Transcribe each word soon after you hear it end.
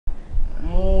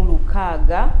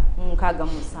mukaaga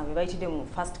musanvu bayitidde mu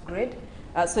first grade.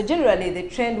 So generally the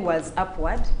trend was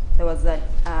upward. There was a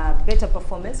better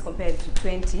performance compared to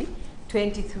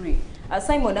 2023.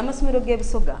 Simon, amasomero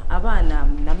g'ebusoga abaana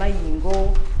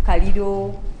Namayingo,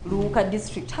 Kaliro, Luuka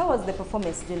district, how was the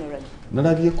performance generally?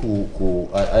 Nalabye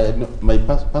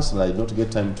personally I don't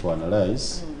get time to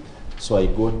analyze. So I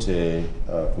got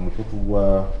ku mututu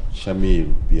gwa Shamir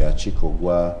Biachiko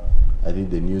gwa I think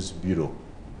the news bureau.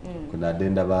 Kuna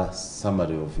denda ba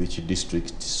summary of each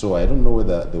district. So I don't know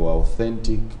whether they were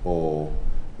authentic or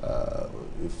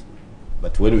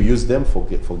but when we use them,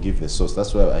 forgive the source.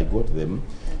 That's why I got them.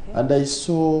 Okay. And I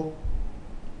saw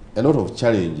a lot of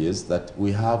challenges that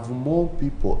we have more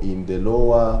people in the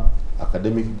lower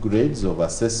academic grades of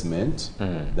assessment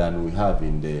than we have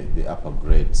in the upper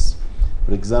grades.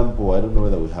 For example, I don't know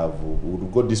whether we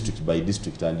would go district by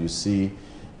district and you see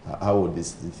how the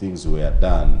things were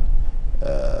done.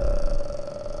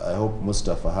 I hope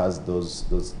Mustafa has those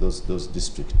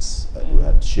districts we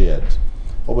had shared.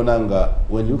 Obonanga,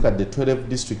 when you look at the 12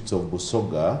 districts of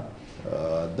Busoga,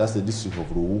 that's the district of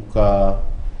Ruuka,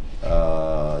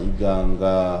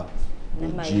 Iganga,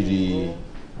 Ujiri,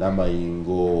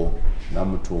 Namayingo,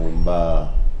 Namutumba,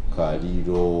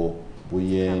 Kaliro,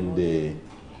 Buyende,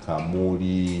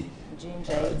 Kamuli,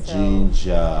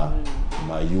 Jinja,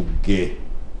 Mayuge.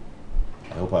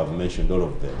 I hope I've mentioned all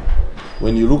of them.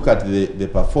 When you look at the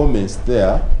performance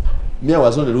there, me, I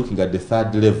was only looking at the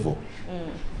third level.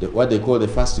 What they call the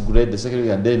first grade, the second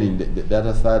grade, and then in the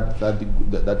other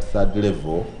third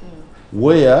level,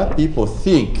 where people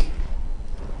think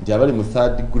they are in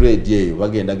third grade, yeah,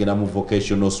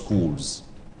 vocational schools.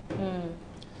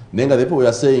 Nenga the people we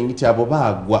are saying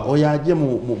Chabobagwa, oyaje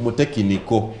mu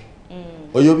technical.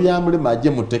 Oyobyamule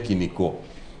maje mu technical.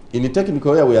 In the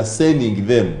technical where we are sending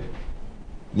them,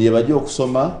 ni baje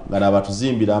okusoma nga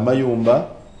nabatuzimbira amayumba,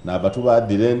 nabatu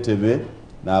badire Entebbe,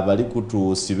 n'abali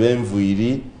kutusiba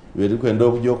enviiri beri kwenda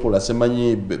okujja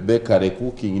semanyi bakery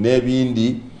cooking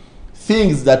n'ebindi,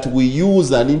 things that we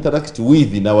use and interact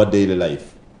with in our daily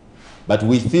life, but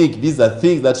we think these are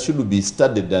things that should be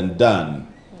studied and done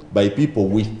by people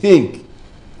we think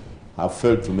have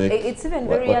failed to make it's even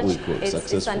what very we call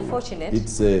successful. It's unfortunate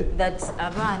that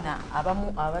abaana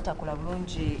abamu abatakula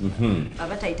bulungi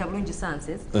abatayita bulungi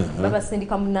sciences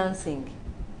babasindika mu nursing.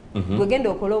 We're going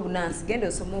to call Nancy, going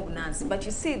to some Nancy, but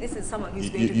you see, this is someone who's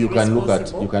going to be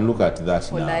responsible. You can look at that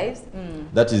for now. Lives.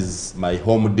 That is my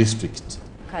home district,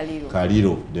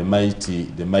 Kaliro, the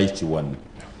mighty one.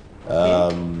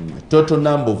 Total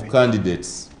number of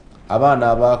candidates. Abana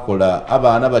abakola,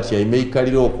 abana batyaime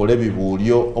Kaliro okole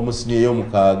bibuulyo omusinye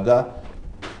y'omukaaga.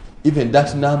 Even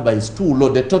that number is too low.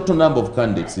 The total number of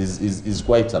candidates is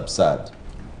quite absurd.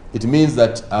 It means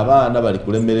that abaana bali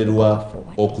kulemererwa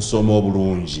okusoma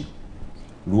obulungi.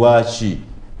 Lwaki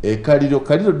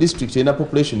Kaliro district ena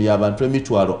population ya abantu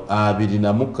emitwalo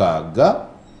 26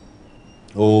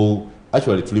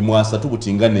 actually tuli mu 3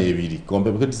 butinga n'ebiri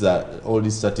compared to all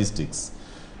these statistics.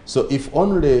 So if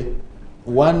only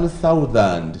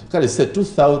 1,000, kale say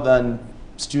 2,000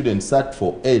 students sat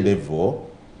for A level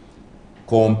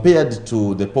compared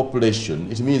to the population,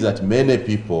 it means that many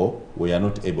people were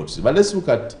not able to see. But let's look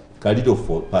at Kaliro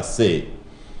per se.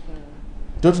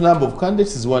 Total number of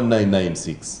candidates is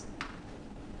 1996.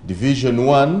 Division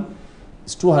 1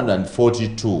 is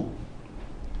 242.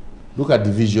 Look at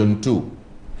Division 2,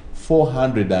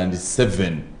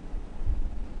 407.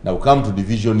 Now come to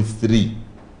Division 3.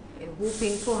 A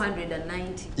whooping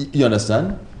 490. You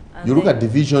understand? And you look at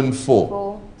Division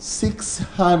 4,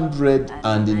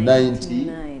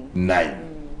 699.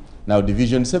 Now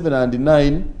Division 7 and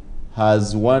 9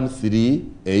 has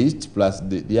 138 plus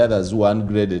the others one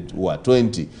graded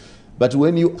 20. But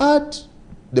when you add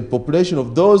the population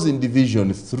of those in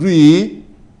Division 3,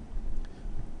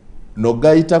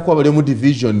 Nogaita kwa bali mu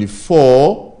Division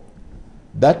 4,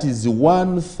 that is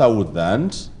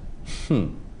 1,000.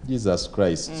 Jesus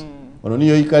Christ.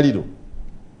 Ononiyo Kaliro.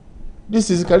 This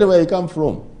is Kaliro where I come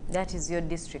from. That is your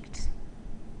district.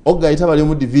 Ogaita bali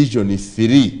mu Division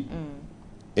 3.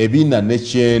 Ebina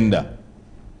nekyenda.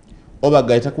 Oba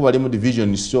gaita ku bali mu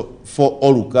Division 4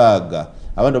 olukaaga.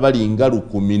 Abantu bali nga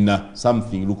lukumina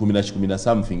something, lukumina chikumina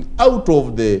something out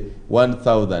of the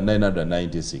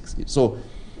 1,996. So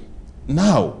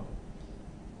now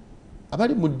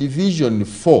abali mu Division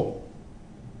 4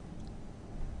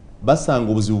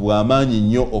 basanga obuzibu bw'amaanyi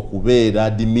nnyo okubeera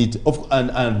admit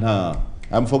and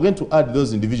I'm forgetting to add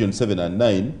those in Division 7 and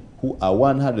 9 who are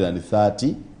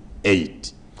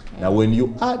 138. Now when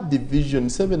you add Division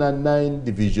 7 and 9,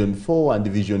 Division 4 and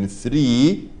Division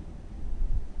 3,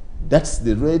 that's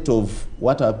the rate of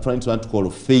what I'm trying to call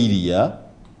failure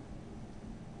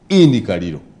in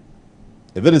Kaliro.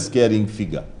 A very scaring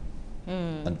figure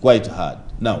and quite hard.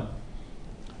 Now,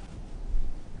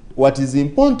 what is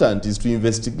important is to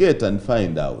investigate and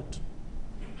find out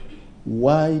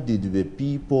why did the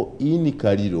people in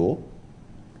Kaliro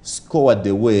score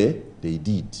the way they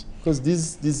did. Because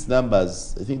these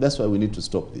numbers, I think that's why we need to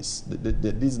stop this.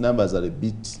 These numbers are a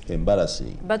bit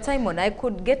embarrassing. But Simon, I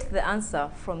could get the answer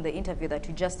from the interview that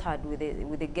you just had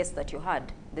with the guest that you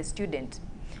had, the student.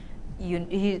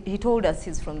 He told us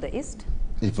he's from the east.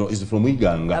 He's from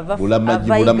Iganga.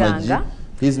 Bulamaji.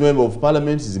 His member of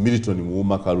parliament is Milton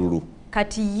Muwuma Kalulu.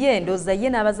 Kati ye ndoza ye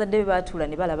n'abazadde be baatula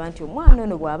ne balaba nti omwana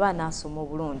ono bw'aba anaasoma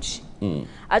obulungi.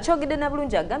 Akyogedde na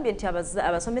bulungi agambye nti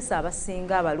abasomesa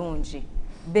abasinga abalungi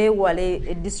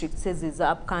beewale district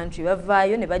eza up country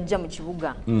bavaayo ne bajja mu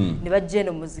kibuga ne bajja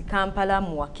eno mu Kampala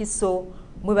mu Wakiso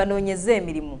mwe banoonyeza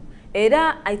emirimu.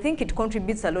 Era I think it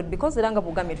contributes a lot because eranga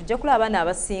bugamye tujja kula abaana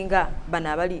abasinga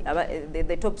bana abali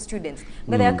the top students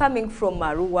but they are coming from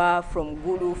Arua, from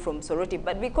Gulu, from Soroti,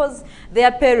 but because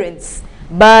their parents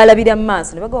balabira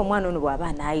maaso ne baga omwana ono bw'aba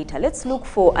anaayita, let's look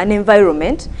for an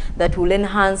environment that will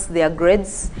enhance their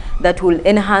grades, that will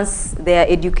enhance their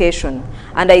education,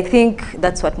 and I think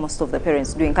that's what most of the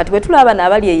parents doing. Kati bwe tulaba abaana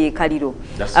abali eyo Kaliro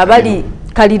abali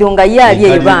Kaliro nga ye ali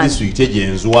ebibanja district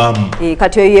egyenzwamu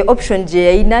kati ye option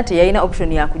je yayina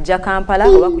option ya kujja Kampala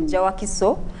oba kujja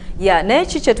Wakiso naye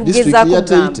kiche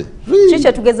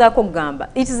tugezaako gamba.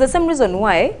 It is the same reason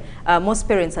why most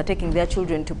parents are taking their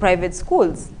children to private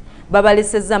schools.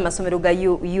 Babaleseza amasomero ga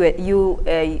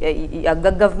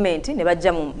government ne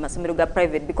bajja mu masomero ga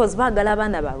private because baagala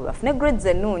abaana baabwe bafune grades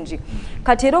ennungi.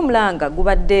 Kati era omulanga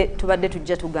tubadde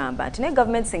tujja tugamba nti ne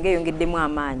government singa eyongeddemu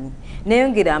amaanyi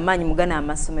neyongera amaanyi mugana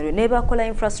amasomero ne bakola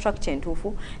infrastructure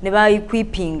entuufu ne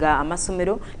baequipinga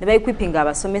amasomero ne baequipinga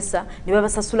abasomesa ne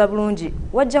babasasula bulungi,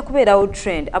 wajja kubeerawo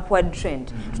upward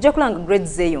trend. Tujja kulanga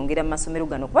grades eyongera mu masomero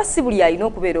gano kuba si buli alina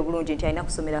okubeera obulungi nti alina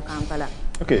kusomera Kampala.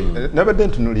 Okay, nabadde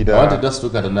ntunulira. I want to just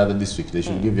look at another district. They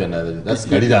should give you another. That's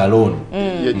Kalira alone.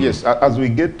 Yes, as we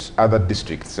get other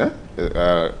districts, Sir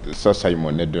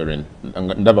Simon Nedorin,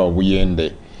 ndaba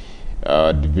Buyende,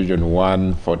 Division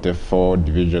 1, 44,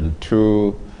 Division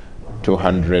 2,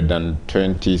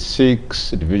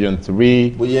 226, Division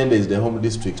 3. Buyende is the home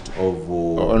district of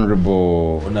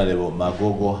Honorable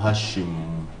Magogo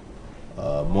Hashim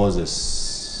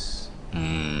Moses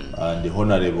and the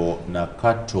Honorable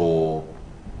Nakato.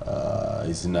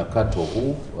 Is Nakato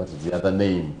who? What is the other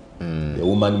name? The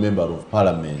woman member of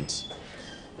parliament.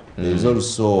 There is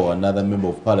also another member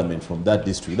of parliament from that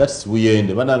district. That's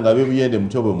Buyende. Bananga Buyende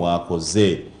Mutobe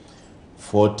Mwakoze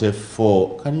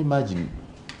 44. Can you imagine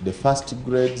the first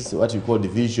grades, what you call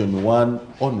Division 1,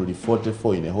 only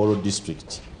 44 in a whole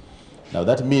district? Now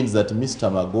that means that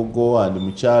Mr. Magogo and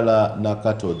Muchala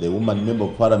Nakato, the woman member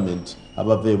of parliament,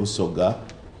 Abave Busoga,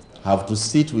 have to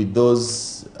sit with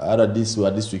those other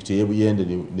district David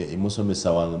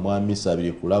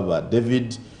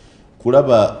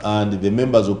Kulaba and the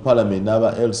members of parliament,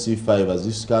 our LC5 as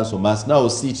this council must now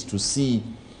sit to see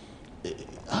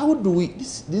how do we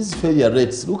these failure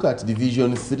rates. Look at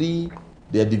Division 3,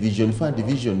 their Division 5,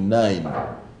 Division 9.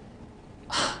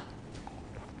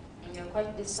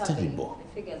 It's terrible.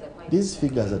 These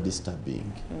figures are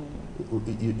disturbing.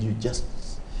 You just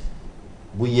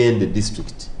in the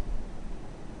district.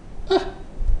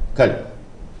 Kali,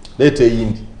 later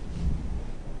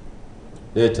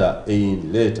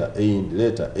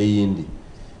Indi.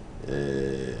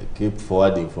 Keep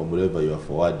forwarding from wherever you are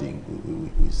forwarding.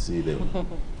 We see them.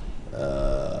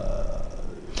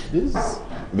 This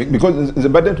because the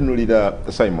burden to leader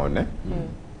Simon,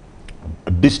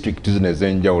 district is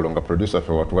ezenjawulo nga producer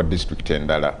for what district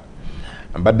endala.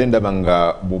 But then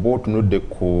ndabanga bobo tunudde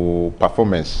ku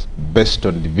performance based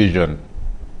on Division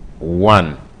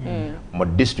 1. Mo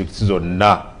districts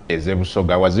zonna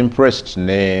ezebusoga. I was impressed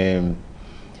ne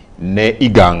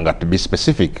Iganga, to be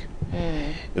specific,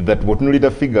 that botunulira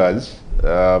the figures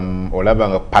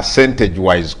olabanga percentage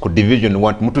wise ku Division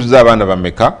 1 mutuza abana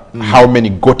bameka how many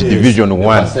got Division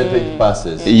 1 percentage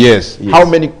passes. Yes, how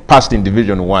many passed in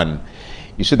Division 1.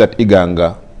 You see that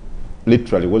Iganga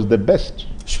literally was the best.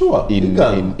 Sure. In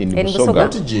Busoga.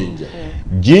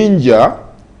 Jinja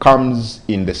comes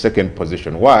in the second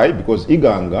position. Why? Because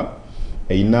Iganga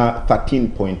ina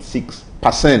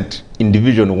 13.6% in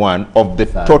Division 1 of the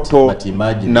 30, total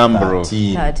number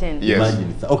 13. of 13. Yes.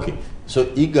 Imagine, okay. So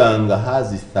Iganga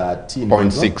has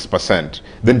 13.6%.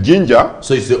 Then Jinja.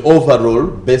 So it's the overall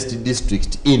best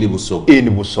district in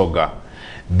Busoga.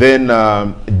 Then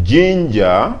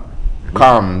Jinja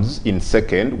comes in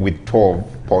second with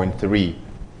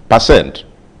 12.3%.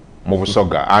 mu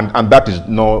Busoga, and that is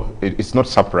it's not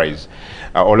surprise.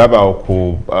 Olaba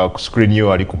ku screen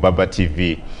you ali ku Baba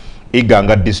TV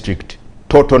Iganga district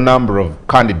total number of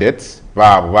candidates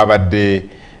babadde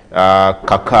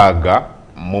kakaga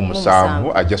mu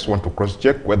musanvu. I just want to cross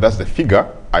check whether that's the figure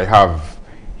I have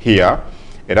here.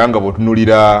 Eranga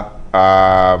botunulira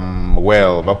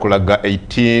well bakulaga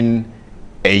 18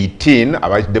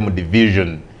 abaitde mu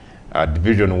division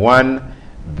 1,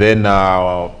 then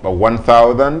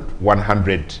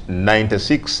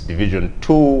 1196 division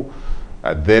 2,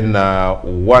 then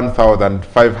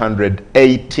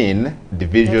 1518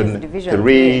 division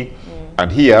 3,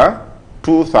 and here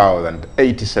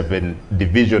 2087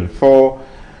 division 4,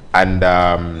 and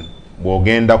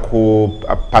wogenda ku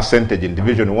percentage in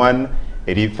division 1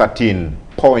 eri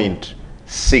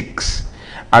 13.6.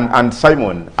 And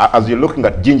Simon, as you're looking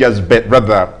at Jinja's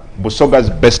Busoga's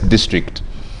best district,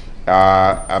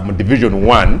 division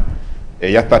 1,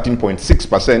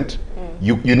 13.6%,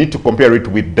 you need to compare it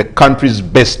with the country's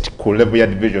best Kulevia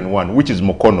division 1, which is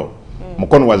Mukono.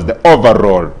 Mukono was the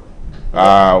overall,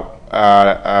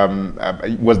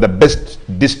 was the best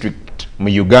district mu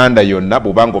Uganda yonna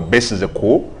bubango besize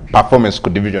ku performance ku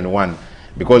division 1,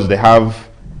 because they have,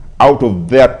 out of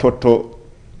their total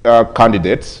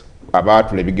candidates, about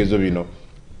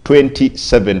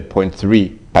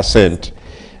 27.3%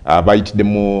 by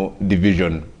the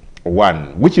division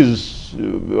 1, which is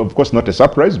of course not a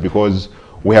surprise, because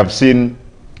we have seen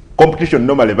competition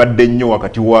normally badde nnyo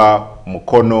wakati wa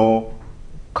Mukono,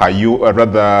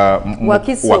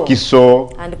 Wakiso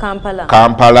and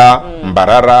Kampala,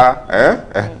 Mbarara,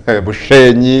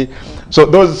 Bushenyi. So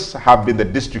those have been the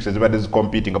districts everybody's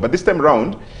competing. But this time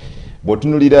around,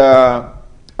 botunulira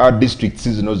our districts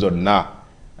zino zonna,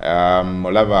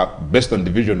 olaba based on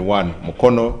division 1,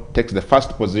 Mukono takes the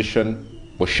first position,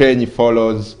 Bushenyi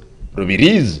follows,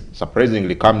 Rubirizi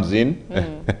surprisingly comes in.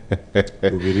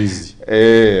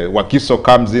 Wakiso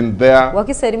comes in there.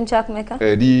 Wakiso eri mchakumeka?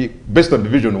 Based on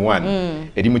division 1,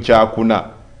 eri mchakuna.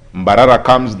 Mbarara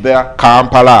comes there,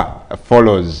 Kampala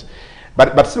follows.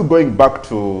 But still going back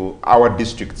to our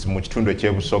districts mu kitundu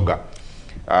ekye Busoga,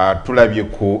 tulabye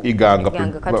ku Iganga,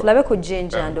 tulabe ku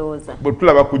Jinja ndoza.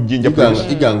 Tulaba ku Jinja,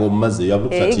 Iganga omaze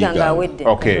yabuka Iganga awedde.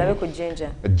 Okay. Tulabe ku Jinja.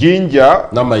 Jinja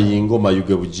namayingo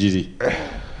mayuge bujiri.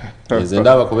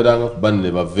 Ndaba kuberanga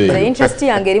kubanne bave. The interest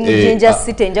yange eri mu Jinja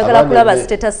city, njagala kulaba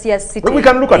status ya city. We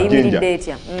can look at Jinja.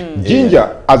 Jinja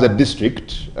as a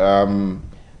district,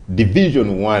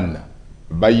 division 1,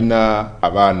 baina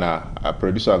abana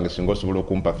producer wange singo sobola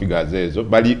okumpa figures ezo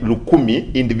bali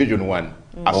 10 in division 1,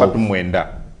 asatu mwenda.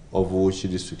 Of which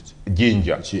district?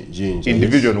 Jinja. In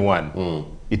division 1,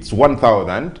 it's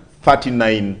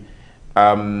 1039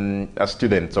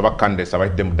 students of candidates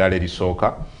abaitde mu ddala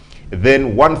erisooka.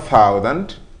 Then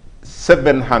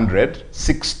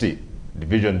 1,760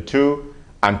 division 2,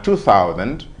 and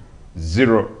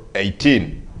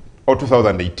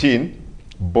 2018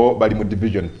 bo bali mu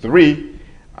division 3,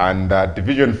 and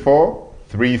division 4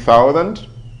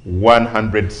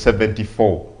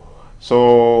 3,174.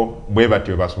 So bwe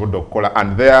batyo basobodde okukola,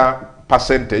 and their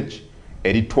percentage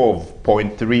eri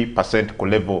 12.3% ku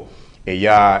level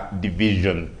eya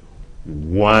division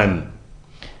 1.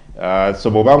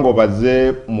 So bobango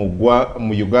baze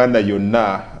mu Uganda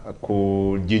yonna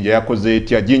ku Jinja yakoze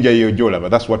etya Jinja yojola, but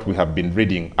that's what we have been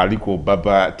reading aliko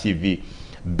Baba TV.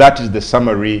 That is the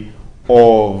summary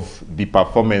of the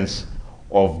performance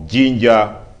of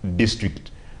Jinja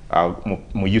district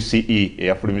mu UCE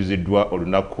eyafulumiziddwa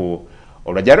olunaku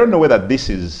olwajja. I don't know whether this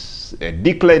is a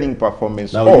declining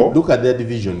performance. Now or look at their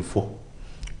division 4.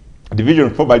 Division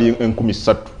 4 bali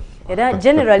 13. Era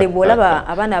generally bwolaba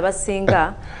abana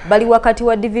abasinga bali wakati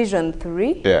wa division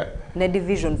 3 ne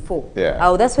division 4.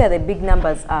 Oh, that's where the big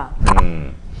numbers are.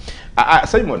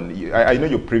 Simon, I know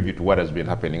you're privy to what has been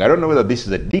happening. I don't know whether this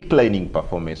is a declining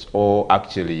performance or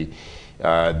actually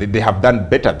they have done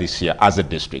better this year as a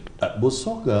district.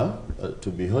 Busoga, to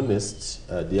be honest,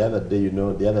 the other day,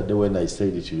 when I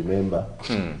said it, you remember,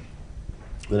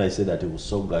 when I said that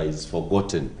Busoga is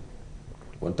forgotten.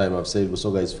 One time I've said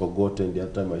Busoga is forgotten, the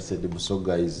other time I said the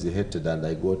Busoga is hated, and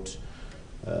I got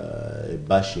a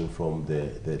bashing from the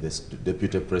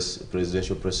Deputy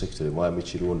Presidential Press Secretary, Mwami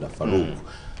Chirunda Farouk.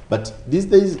 But these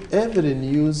days, every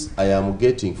news I am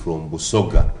getting from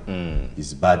Busoga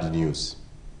is bad news.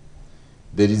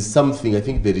 There is something, I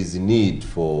think there is a need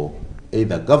for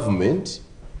either government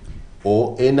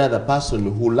or another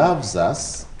person who loves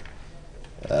us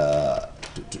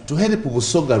to help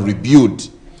Busoga rebuild.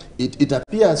 It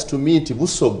appears to me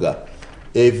Busoga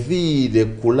evile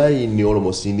decline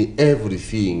almost in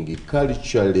everything,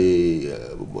 culturally,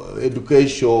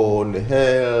 education,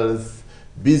 health,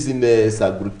 business,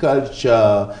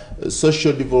 agriculture,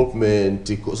 social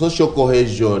development, social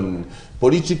cohesion,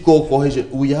 political cohesion.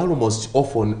 We are almost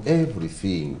off on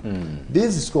everything.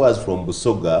 These scores from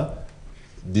Busoga,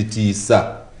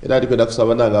 DTSA.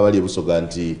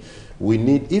 We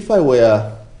need, if I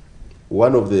were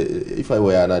one of the, if I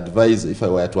were an advisor, if I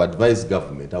were to advise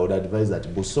government, I would advise that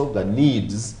Busoga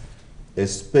needs a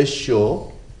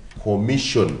special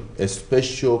commission, a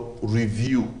special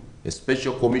review, a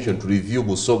special commission to review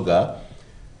Busoga.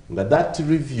 That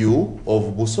review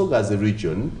of Busoga as a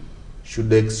region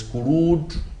should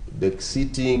exclude the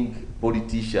sitting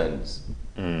politicians.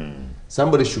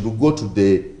 Somebody should go to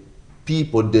the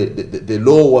people, the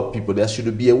lower people. There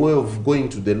should be a way of going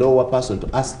to the lower person to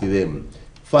ask them,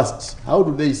 first, how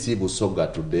do they see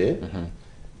Busoga today?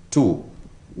 Two,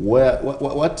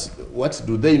 what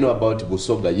do they know about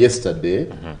Busoga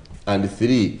yesterday? And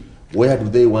three, where do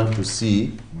they want to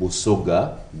see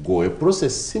Busoga go? A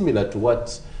process similar to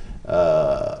what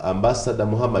Ambassador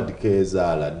Muhammad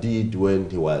Kezala did when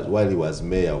while he was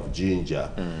mayor of Jinja.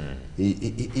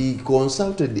 He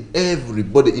consulted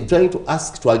everybody in trying to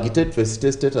ask to agitate for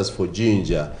state status for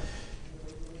Jinja.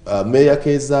 Mayor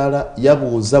Kezala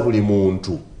yabuuza buli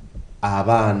muntu,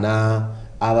 abaana,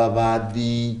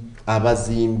 ababadi,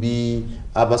 abazimbi,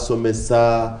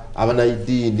 abasomesa,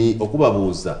 abanaidini,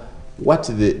 okubabuuza what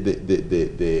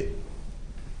the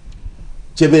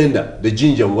Chebenda, the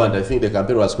Jinja we want. I think the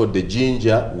campaign was called the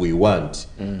Jinja we want.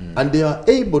 And they were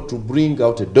able to bring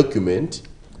out a document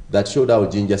that showed how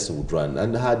Jinja would run.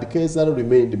 And had Kezala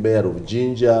remained mayor of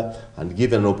Jinja and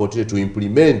given an opportunity to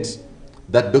implement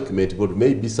that document, but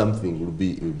maybe something will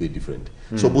be different.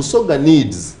 So Busoga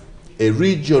needs a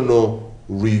regional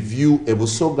review, a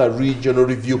Busoga Regional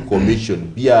Review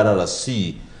Commission,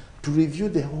 BRRC, to review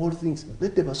the whole things.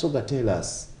 Let the Busoga tell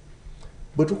us.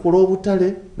 But tukola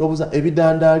obutale n'obuza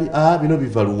ebidandali bino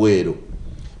biva Luweero.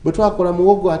 Bwe twakola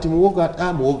muwogo ati muwogo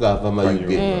muwogo ava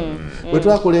Mayuge. Bwe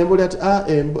twakola emboli ati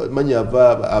manya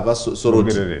ava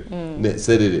Soroti ne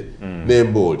Serere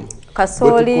n'emboli.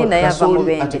 Kasoli na yava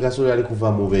Mubende. Ati Kasoli ali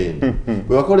kuva Mubende.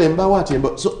 Bwe wakola embawo ati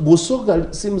embawo. So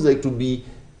Busoga seems like to be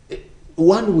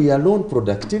one we alone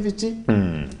productivity.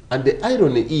 And the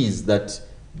irony is that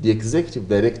the executive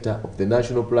director of the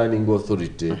National Planning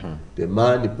Authority, the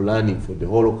man planning for the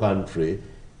whole country,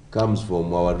 comes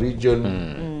from our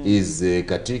region, is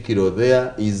Katikiro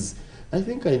there, is... I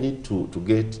think I need to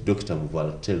get Dr.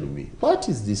 Muval tell me, what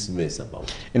is this mess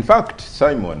about? In fact,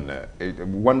 Simon,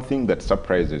 one thing that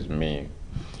surprises me,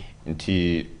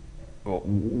 we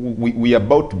are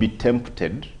about to be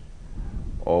tempted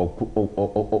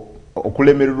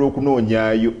okulemererwa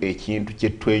okunoonyaayo ekintu kye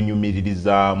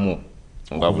twenyumiririzaamu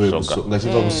nga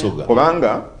Busoga.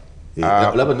 Kubanga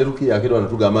laba ne Ruki yakirwa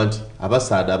natugamba nti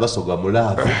abasaada abasoga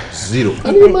mulaavu zero.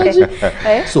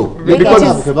 So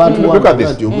look at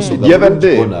this. The other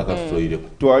day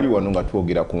twali wano nga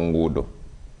twogera ku nguudo.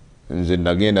 Nze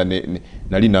nagenda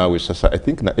nali naawe sasa, I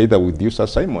think either with you, Sir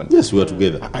Simon. Yes, we were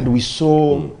together. And we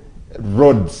saw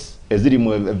roads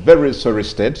ezirimu a very sorry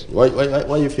state.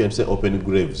 Why you feel say open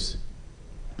graves?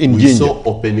 In we Jinja. saw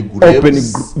open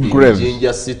graves in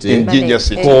Jinja City. In Jinja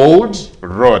City. Called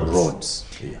roads.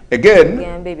 Yeah. Again,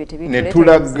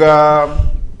 netulaga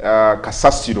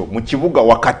kasasiro mu kibuga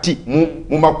wakati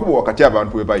mu makubo wakati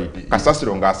abantu we bayi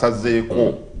kasasiro nga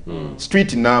asazeeko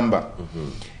street number.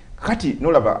 Kati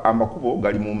nolaba amakubo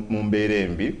gali mu mbeera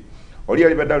embi. Oli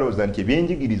yali badaloza nti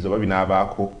ebyenjigirizo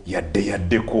babinaabaako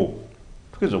yaddeko.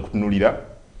 Tukeza okutunulira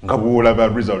nga bwolaba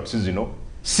results zino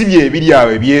si bye ebiri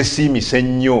awo ebyesiimise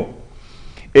nnyo.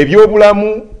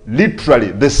 Ebyobulamu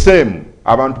literally the same.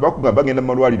 Abantu bakuga bagenda mu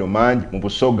malwaliro mangi mu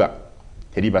Busoga.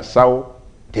 Teri basawo,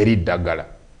 teri ddagala.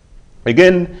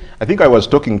 Again, I think I was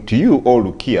talking to you all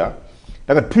Lukia.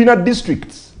 Like twina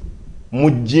districts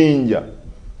mu Jinja.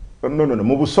 No,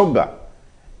 mu Busoga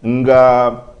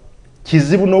nga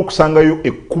kizibu n'okusangayo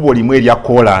ekkubo limwe erya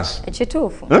kolansi.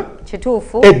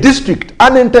 Kituufu. A district,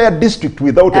 an entire district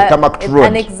without a tarmac road.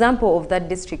 An example of that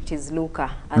district is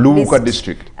Luka.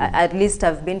 District. At least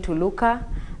I've been to Luka.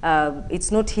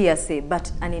 It's not hearsay,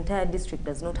 but an entire district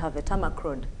does not have a tarmac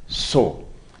road. So,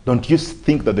 don't you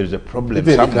think that there's a problem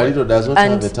even somewhere? Kalido does not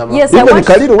have a tarmac road. Yes, I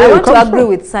want to agree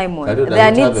with Simon. Kalido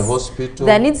does not have a hospital.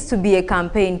 There needs to be a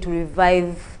campaign to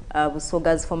revive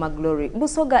Busoga's former glory.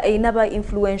 Busoga are never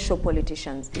influential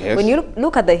politicians. Yes. When you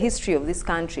look at the history of this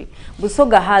country,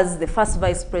 Busoga has the first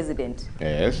vice president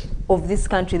of this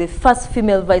country, the first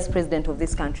female vice president of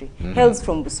this country, hails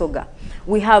from Busoga.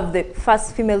 We have the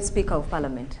first female speaker of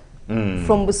parliament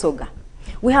from Busoga.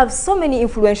 We have so many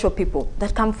influential people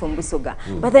that come from Busoga.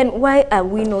 But then why are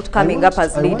we not coming up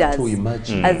as leaders? I want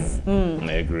to imagine.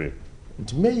 I agree.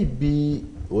 It may be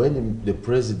when the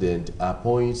president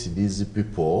appoints these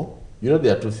people, you know,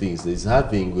 there are two things. There's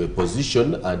having a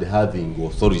position and having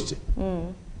authority.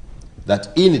 That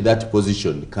in that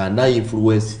position, can I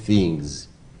influence things?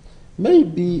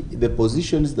 Maybe the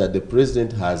positions that the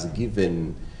president has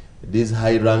given these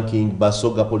high-ranking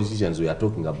Basoga politicians we are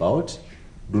talking about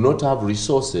do not have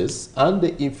resources and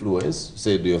the influence,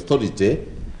 say the authority.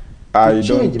 I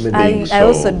don't think so. I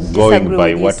also disagree Going by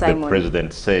with you, what Simon. the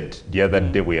president said the other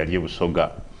day we are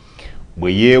Busoga.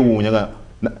 Bwe yeewuunya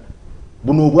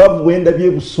buno obwavu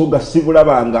bwendabye Busoga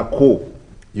sibulabangako.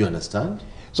 You understand?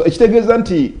 So ekitegeeza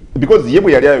nti because ye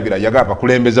bwe yali ayogera yaga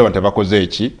abakulembeze abantu abakoze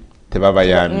eki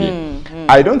tebabayambye.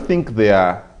 I don't think they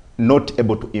are not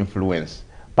able to influence.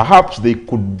 Perhaps they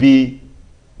could be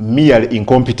merely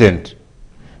incompetent.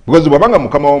 Because wabanga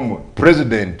mukama womu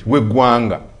president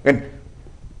w'eggwanga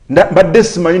badde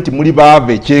simanyi nti muli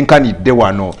baave ekyenkanidde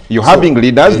wano. You're having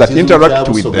leaders that interact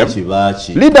with them.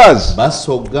 Leaders.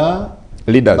 Basoga.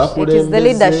 Leaders. It is the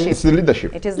leadership. It's the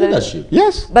leadership. It is the leadership.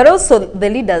 Yes. But also the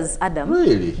leaders, Adam.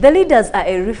 Really? The leaders are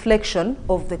a reflection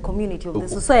of the community, of the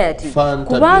society. Fantabulous.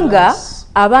 Kubanga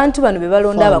abantu bano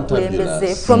bebalonda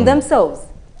abakulembeze from themselves.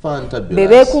 Fantabulous.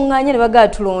 Bebe kunganya ne baga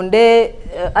tulonde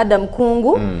Adam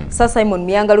Kungu, Sir Simon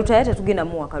Myanga Lutaya tetugenda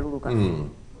mu akaluluka.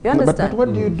 You understand? But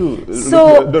what do you do?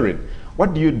 So, Doreen,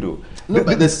 what do you do? No,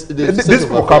 but this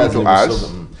will come to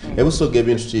us.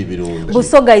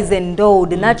 Busoga is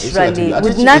endowed naturally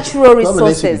with natural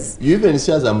resources. You even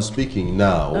see as I'm speaking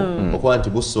now, okwanti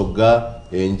Busoga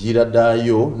enjira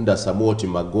dayo ndasamoti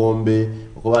magombe,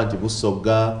 okwanti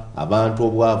Busoga abantu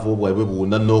obwavu obwabwe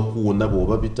buna n'okuwuna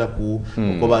bwoba bitaku,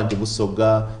 okwanti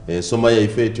Busoga ensoma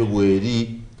yaife etyo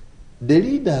bweri. The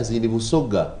leaders in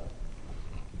Busoga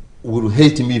will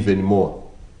hate me even more.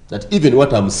 That even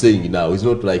what I'm saying now is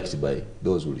not liked by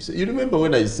those who listen. You remember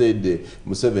when I said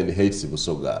Museveni hates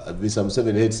Busoga? Mr.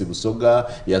 Museveni hates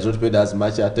Busoga. He has not paid as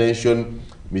much attention.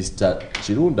 Mr.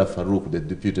 Chirunda Farouk, the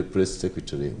deputy press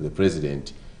secretary of the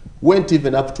president, went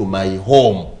even up to my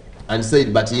home and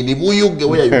said, but in Ibuyuge,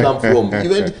 where you come from,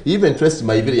 he even traced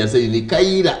my village and said, in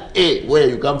Kaira, where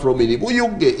you come from, in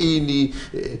Ibuyuge,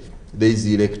 there is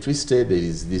electricity, there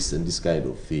is this and this kind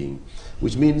of thing.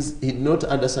 Which means he did not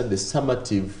understand the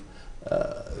summative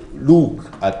look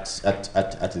at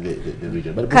the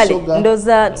region. But Kali,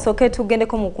 ndoza soke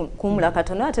tugendeko kumula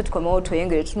katono ate tukomewo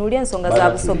toyengere tunulie ensonga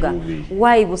za Busoga.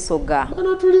 Why Busoga?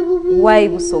 Why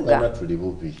Busoga?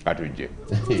 Atuje.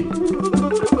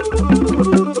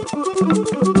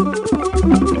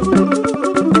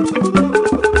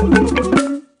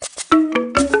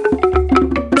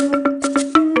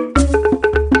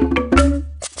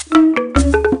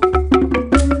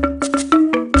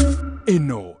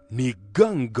 Eno ni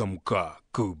Gangamka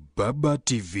ku Baba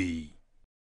TV.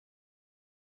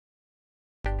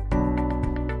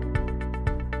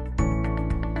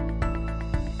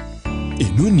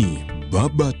 Eno ni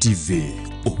Baba TV,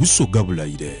 Obusoga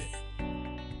bulayire.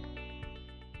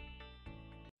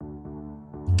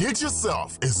 Get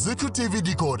yourself a Zuku TV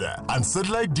decoder and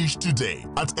satellite dish today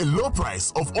at a low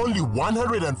price of only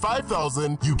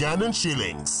 105,000 Ugandan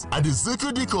shillings and a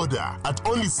Zuku decoder at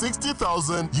only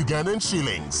 60,000 Ugandan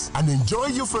shillings and enjoy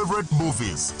your favorite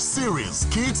movies, series,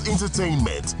 kids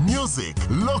entertainment, music,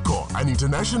 local and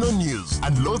international news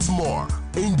and lots more.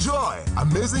 Enjoy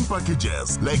amazing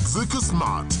packages like Zuku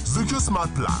Smart, Zuku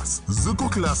Smart Plus, Zuku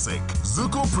Classic,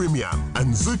 Zuku Premium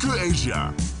and Zuku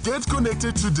Asia. Get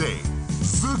connected today.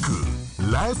 Zuku,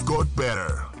 life got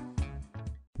better.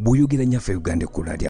 Buyugira nyafe Uganda kuladia